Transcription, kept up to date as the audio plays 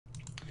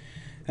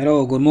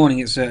Hello, good morning.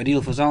 It's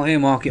Adil Fazal here,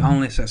 market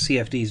analyst at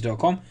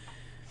CFDs.com,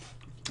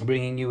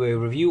 bringing you a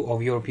review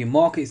of European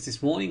markets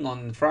this morning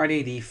on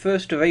Friday, the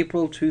 1st of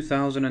April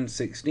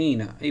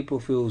 2016, April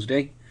Fool's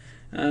Day.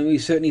 And we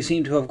certainly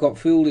seem to have got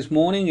fooled this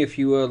morning if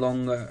you were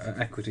long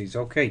equities.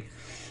 Okay,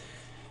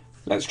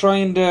 let's try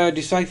and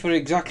decipher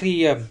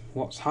exactly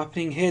what's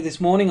happening here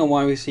this morning and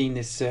why we're seeing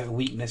this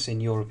weakness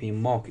in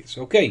European markets.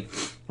 Okay,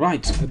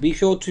 right, be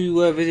sure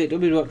to visit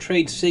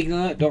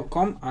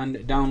www.tradesignaler.com and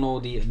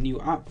download the new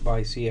app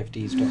by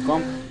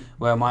cfds.com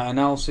where my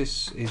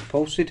analysis is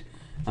posted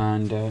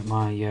and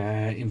my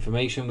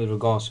information with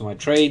regards to my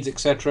trades,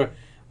 etc.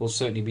 will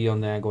certainly be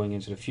on there going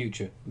into the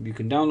future. You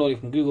can download it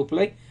from Google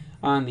Play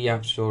and the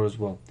App Store as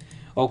well.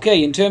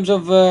 Okay, in terms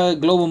of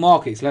global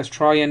markets, let's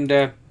try and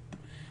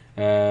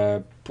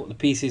put the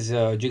pieces,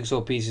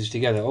 jigsaw pieces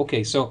together.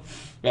 Okay, so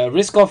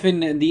risk off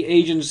in the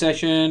Asian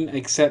session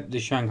except the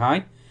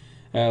Shanghai.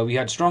 We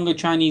had stronger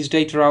Chinese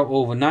data out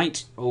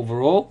overnight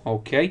overall.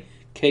 Okay,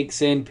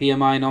 cakes in,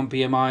 PMI,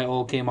 non-PMI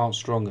all came out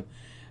stronger.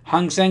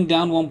 Hang Seng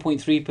down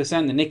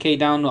 1.3%, the Nikkei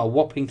down a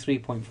whopping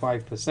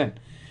 3.5%.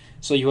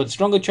 So you had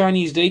stronger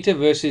Chinese data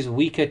versus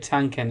weaker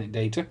Tankan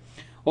data.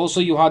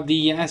 Also you had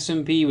the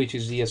S&P, which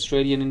is the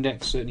Australian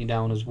index, certainly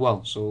down as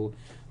well. So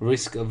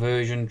risk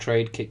aversion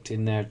trade kicked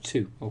in there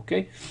too.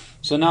 Okay,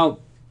 so now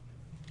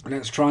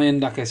let's try and,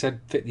 like I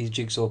said, fit these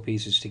jigsaw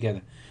pieces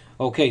together.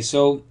 Okay,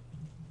 so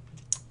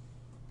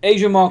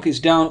Asia markets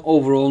down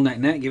overall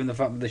net, given the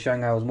fact that the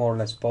Shanghai was more or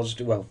less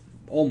positive, well,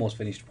 almost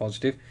finished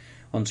positive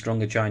on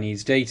stronger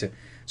Chinese data.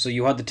 So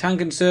you had the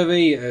Tankan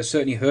survey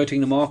certainly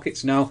hurting the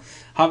markets. Now,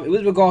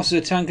 with regards to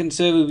the Tankan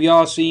survey, we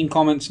are seeing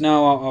comments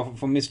now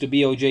from Mr.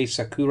 BOJ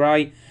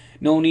Sakurai.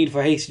 No need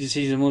for hasty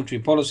decisions on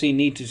monetary policy.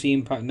 Need to see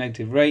impact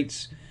negative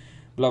rates.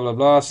 Blah, blah,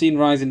 blah. Seen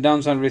rise in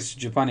downside risks to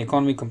Japan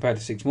economy compared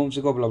to 6 months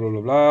ago. Blah, blah,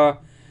 blah, blah.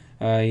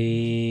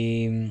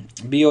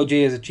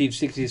 BOJ has achieved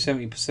 60 to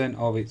 70%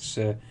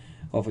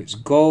 of its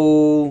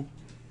goal.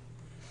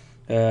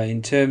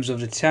 In terms of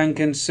the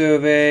Tankan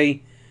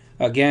survey,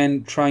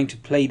 again, trying to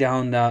play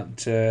down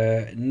that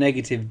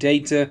negative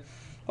data.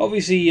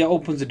 Obviously, it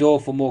opens the door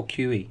for more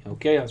QE.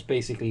 Okay, that's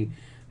basically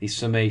the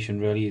summation,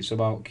 really. It's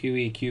about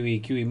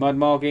QE mad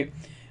market,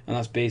 and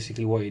that's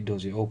basically what it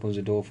does. It opens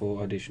the door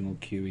for additional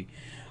QE.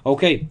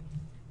 Okay,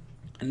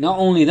 not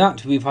only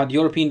that, we've had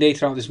European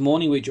data out this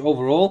morning, which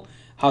overall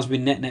has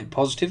been net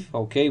positive.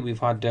 Okay,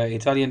 we've had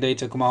Italian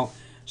data come out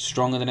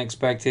stronger than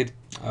expected,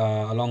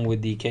 along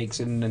with the cakes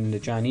and the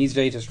Chinese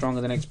data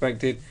stronger than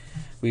expected.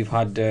 We've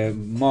had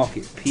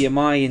market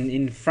PMI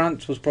in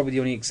France was probably the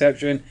only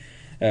exception.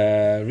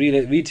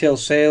 Retail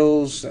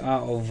sales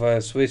out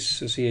of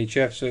Swiss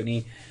CHF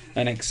certainly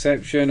an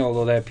exception,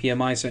 although their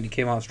PMI certainly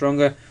came out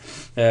stronger.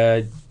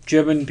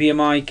 German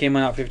PMI came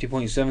in at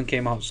 50.7,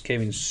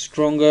 came in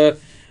stronger.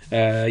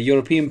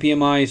 European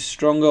PMI is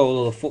stronger,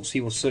 although the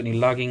FTSE was certainly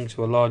lagging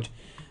to a large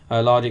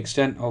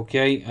extent.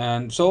 Okay,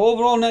 and so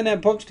overall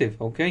net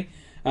positive. Okay,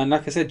 and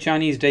like I said,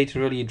 Chinese data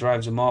really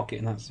drives the market,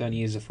 and that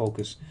certainly is the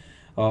focus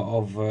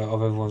of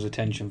everyone's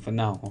attention for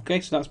now. Okay,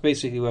 so that's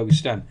basically where we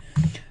stand.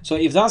 So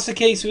if that's the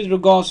case with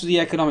regards to the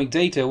economic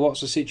data,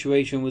 what's the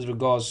situation with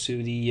regards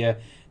to the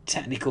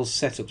technical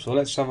setup? So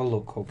let's have a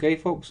look. Okay,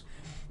 folks,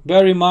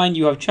 bear in mind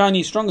you have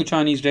stronger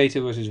Chinese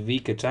data versus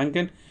weaker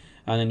Tankan,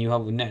 and then you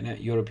have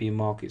net European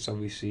markets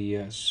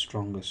obviously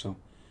stronger. So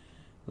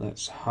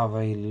let's have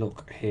a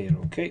look here.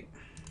 Okay.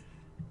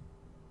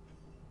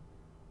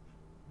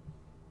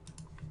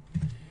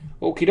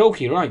 Okie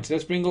dokie, right,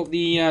 let's bring up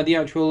the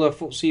actual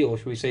FTSE, or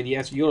should we say the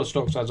Euro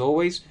stocks as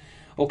always.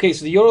 Okay,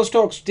 so the Euro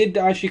stocks did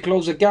actually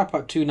close a gap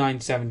at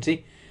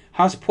 2970,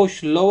 has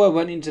pushed lower,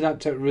 went into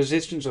that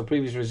resistance or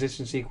previous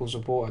resistance equal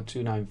support at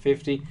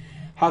 2950,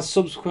 has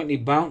subsequently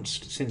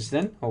bounced since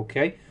then.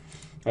 Okay,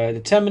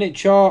 the 10-minute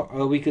chart,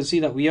 we can see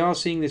that we are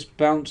seeing this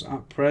bounce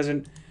at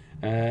present.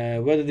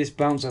 Whether this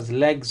bounce has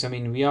legs, I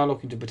mean, we are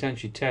looking to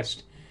potentially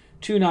test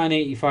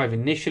 2985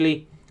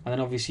 initially. And then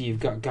obviously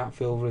you've got gap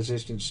fill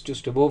resistance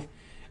just above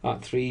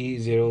at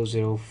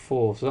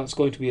 3004. So that's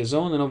going to be a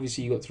zone. And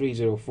obviously you've got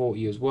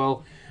 3040 as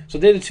well. So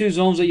they're the two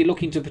zones that you're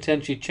looking to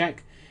potentially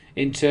check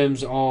in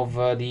terms of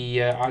the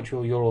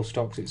actual Euro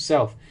stocks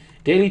itself.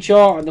 Daily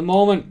chart at the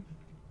moment,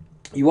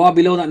 you are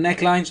below that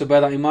neckline, so bear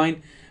that in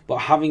mind. But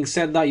having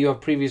said that, you have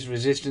previous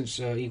resistance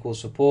equal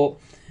support.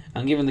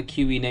 And given the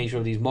QE nature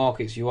of these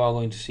markets, you are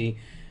going to see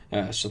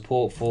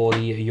support for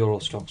the Euro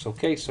stocks.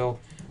 Okay, so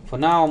for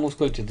now, I'm just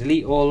going to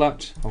delete all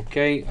that.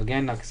 Okay,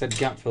 again, like I said,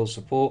 gap fill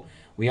support.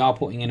 We are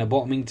putting in a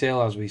bottoming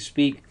tail as we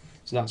speak,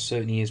 so that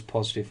certainly is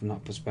positive from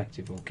that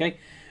perspective. Okay,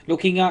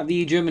 looking at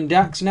the German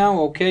DAX now.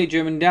 Okay,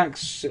 German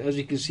DAX, as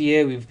you can see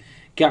here, we've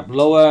gapped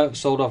lower,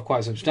 sold off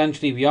quite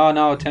substantially. We are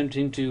now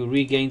attempting to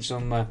regain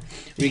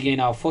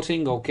our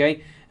footing.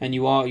 Okay, and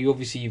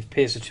you've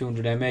pierced the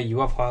 200 MA. You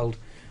have held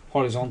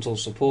horizontal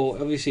support.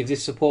 Obviously, if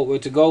this support were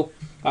to go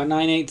at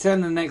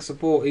 9810, the next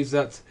support is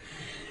at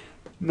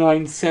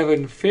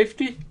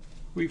 9750.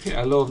 We've hit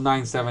a low of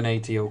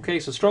 9780. Okay,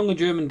 so stronger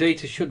German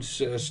data should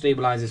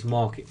stabilize this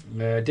market.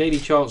 Daily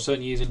chart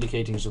certainly is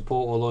indicating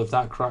support, although if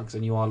that cracks,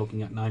 then you are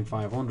looking at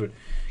 9500.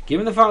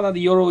 Given the fact that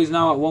the euro is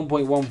now at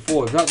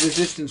 1.14, if that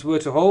resistance were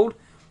to hold,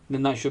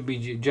 then that should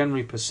be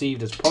generally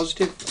perceived as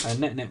positive,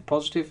 net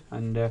positive,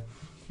 and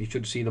you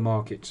should see the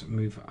market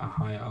move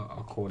higher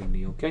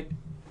accordingly. Okay.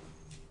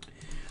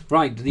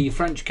 Right, the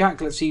French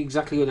CAC. Let's see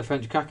exactly where the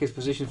French CAC is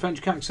positioned.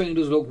 French CAC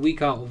certainly does look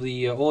weak out of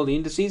the all the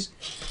indices.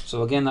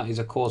 So again, that is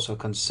a cause for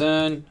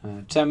concern.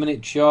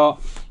 10-minute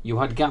chart. You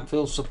had gap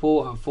fill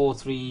support at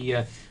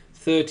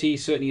 4330.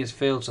 Certainly has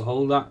failed to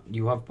hold that.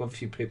 You have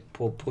obviously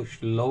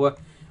pushed lower,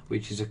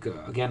 which is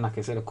again, like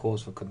I said, a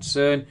cause for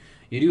concern.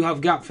 You do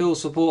have gap fill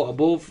support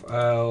above,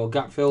 or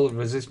gap fill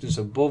resistance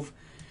above,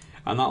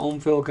 and that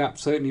unfilled gap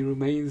certainly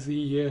remains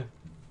the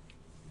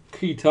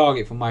key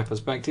target from my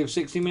perspective.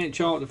 60-minute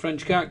chart, the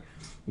French CAC,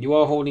 you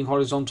are holding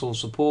horizontal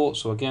support,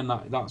 so again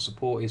that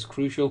support is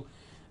crucial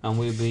and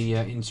will be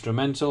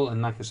instrumental.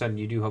 And like I said,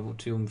 you do have up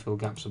to unfilled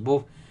gaps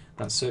above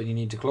that certainly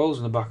need to close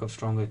on the back of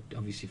stronger,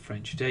 obviously,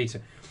 French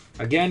data.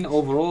 Again,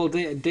 overall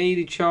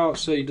daily chart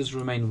certainly does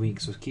remain weak,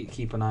 so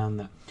keep an eye on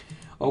that.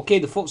 Okay,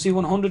 the FTSE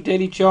 100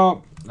 daily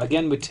chart,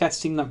 again we're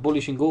testing that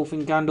bullish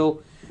engulfing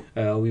candle.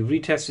 We've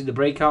retested the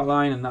breakout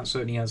line, and that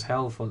certainly has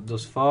held for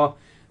thus far.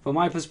 From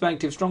my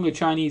perspective, stronger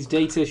Chinese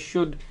data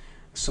should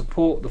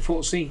support the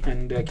FTSE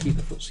and keep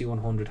the FTSE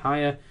 100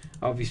 higher,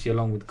 obviously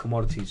along with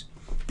commodities.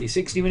 The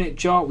 60-minute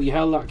chart, we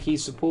held that key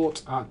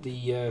support at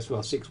the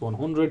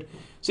 6100.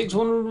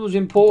 6100 was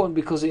important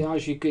because it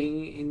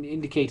actually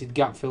indicated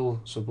gap fill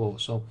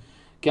support. So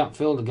gap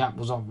fill, the gap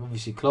was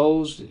obviously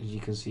closed, as you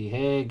can see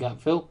here,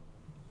 gap fill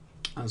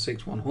at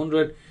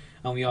 6100,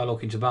 and we are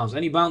looking to bounce.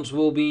 Any bounce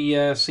will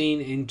be seen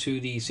into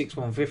the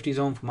 6150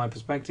 zone from my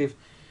perspective.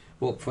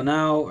 But for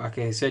now, like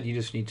I said, you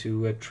just need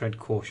to tread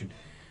caution.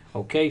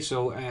 Okay,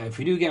 so if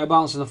you do get a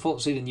bounce in the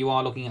FTSE, then you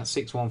are looking at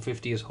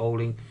 6150 as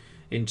holding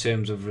in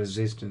terms of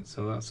resistance.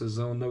 So that's the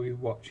zone that we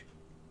watch.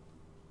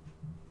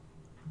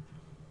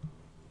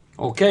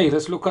 Okay,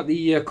 let's look at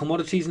the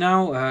commodities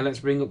now. Let's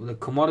bring up the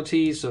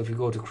commodities. So if you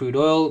go to crude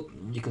oil,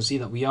 you can see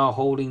that we are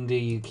holding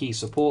the key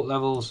support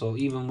level. So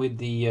even with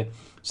the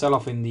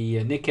sell-off in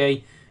the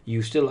Nikkei,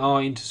 you still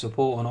are into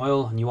support on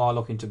oil, and you are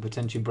looking to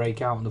potentially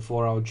break out on the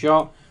 4-hour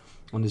chart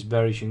on this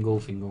bearish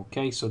engulfing.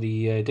 Okay, so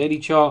the daily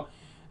chart,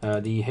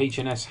 the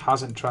HNS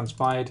hasn't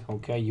transpired.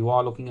 Okay, you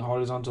are looking at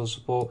horizontal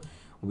support.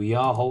 We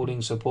are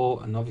holding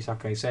support, and obviously,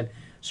 like I said,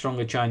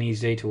 stronger Chinese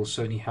data will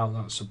certainly help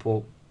that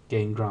support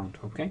gain ground.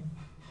 Okay,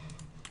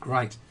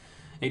 right.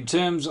 In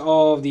terms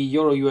of the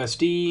Euro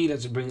USD,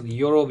 let's bring up the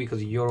Euro because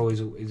the Euro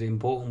is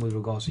important with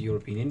regards to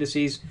European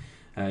indices.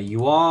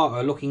 You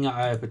are looking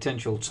at a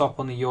potential top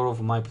on the Euro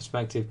from my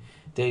perspective.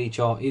 Daily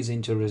chart is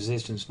into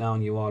resistance now,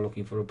 and you are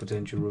looking for a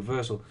potential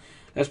reversal.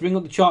 Let's bring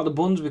up the chart of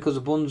the bunds because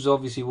the bunds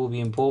obviously will be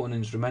important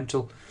and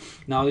instrumental.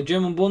 Now the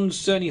German bunds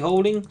certainly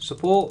holding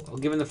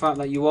support, given the fact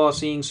that you are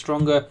seeing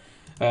stronger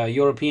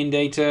European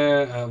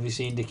data,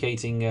 obviously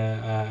indicating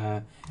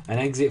an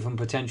exit from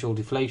potential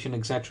deflation,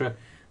 etc.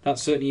 That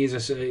certainly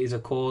is a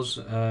cause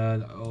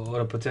or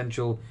a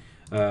potential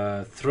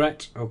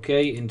threat.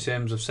 Okay, in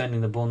terms of sending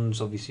the bunds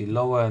obviously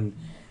lower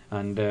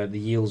and the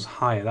yields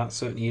higher. That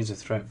certainly is a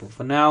threat. But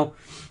for now,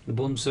 the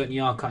bunds certainly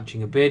are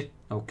catching a bid.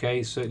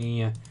 Okay,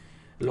 certainly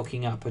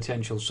looking at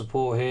potential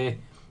support here,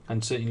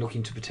 and certainly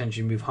looking to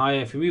potentially move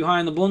higher. If you move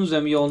higher in the bunds,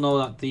 then we all know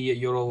that the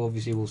euro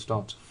obviously will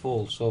start to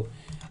fall. So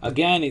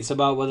again, it's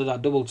about whether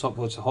that double top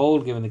were to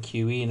hold, given the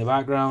QE in the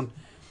background,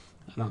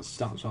 and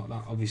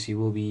that obviously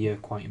will be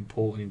quite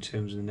important in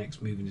terms of the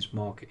next move in this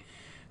market.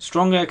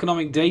 Stronger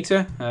economic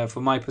data,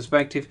 from my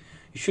perspective,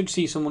 you should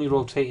see some money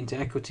rotate into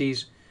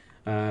equities,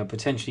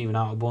 potentially even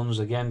out of bonds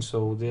again.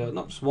 So they're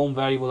not just one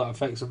variable that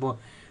affects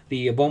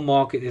the bond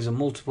market. There's a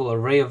multiple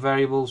array of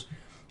variables,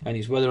 and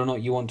it's whether or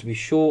not you want to be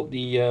short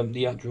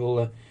the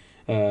actual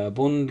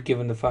bond,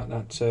 given the fact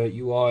that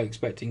you are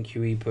expecting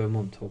QE per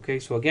month. Okay,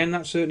 so again,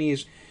 that certainly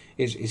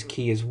is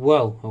key as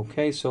well.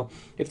 Okay, so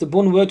if the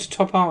bond were to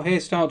top out here,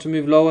 start to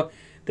move lower,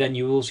 then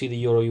you will see the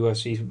Euro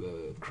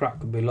USD crack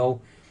below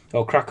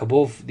or crack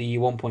above the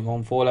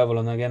 1.14 level,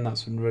 and again,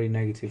 that's very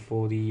negative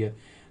for the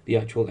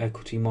actual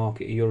equity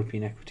market,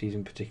 European equities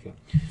in particular.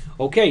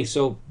 Okay,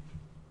 so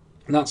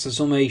that's the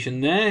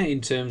summation there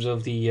in terms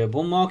of the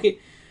bond market.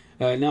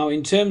 Now,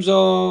 in terms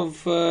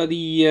of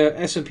the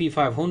S&P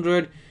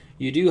 500,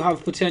 you do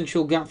have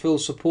potential gap fill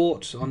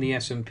support on the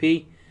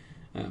S&P.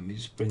 Let me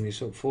just bring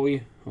this up for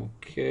you.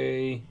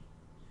 Okay.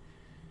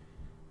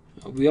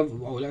 We have.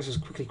 Oh, let's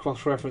just quickly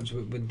cross-reference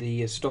with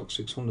the stock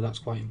 600. That's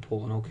quite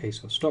important. Okay,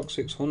 so stock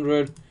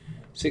 600,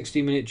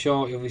 60-minute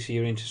chart. Obviously,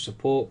 you're into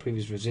support.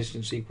 Previous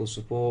resistance equals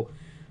support.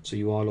 So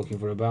you are looking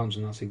for a bounce,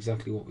 and that's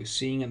exactly what we're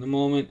seeing at the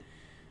moment.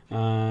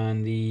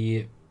 And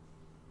the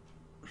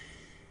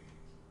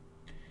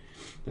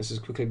let's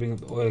just quickly bring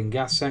up the oil and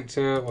gas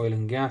sector. Oil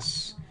and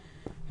gas,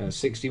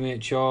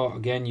 60-minute chart.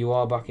 Again, you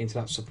are back into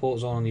that support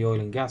zone on the oil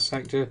and gas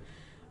sector,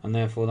 and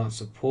therefore that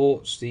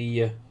supports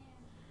the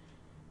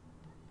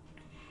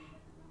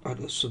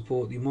does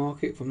support the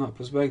market from that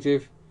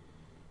perspective.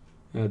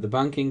 The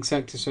banking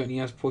sector certainly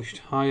has pushed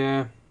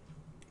higher.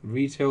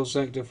 Retail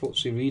sector,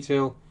 FTSE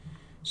retail,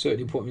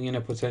 certainly putting in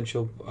a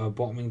potential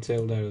bottoming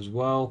tail there as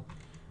well.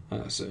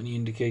 Certainly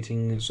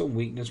indicating some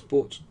weakness,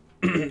 but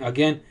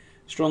again,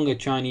 stronger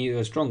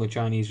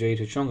Chinese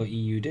data, stronger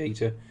EU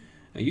data.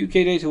 UK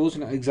data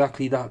wasn't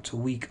exactly that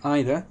weak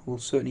either. Will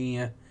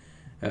certainly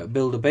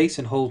build a base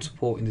and hold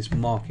support in this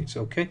market.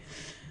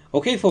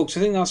 Okay, folks, I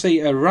think that's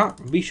a wrap.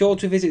 Be sure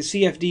to visit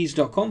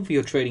cfds.com for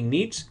your trading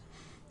needs.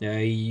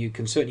 You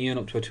can certainly earn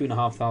up to a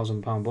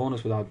 £2,500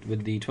 bonus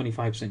with the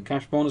 25%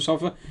 cash bonus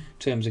offer.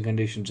 Terms and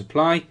conditions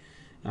apply.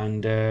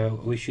 And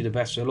wish you the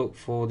best of luck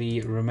for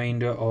the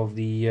remainder of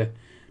the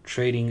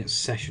trading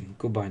session.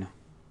 Goodbye now.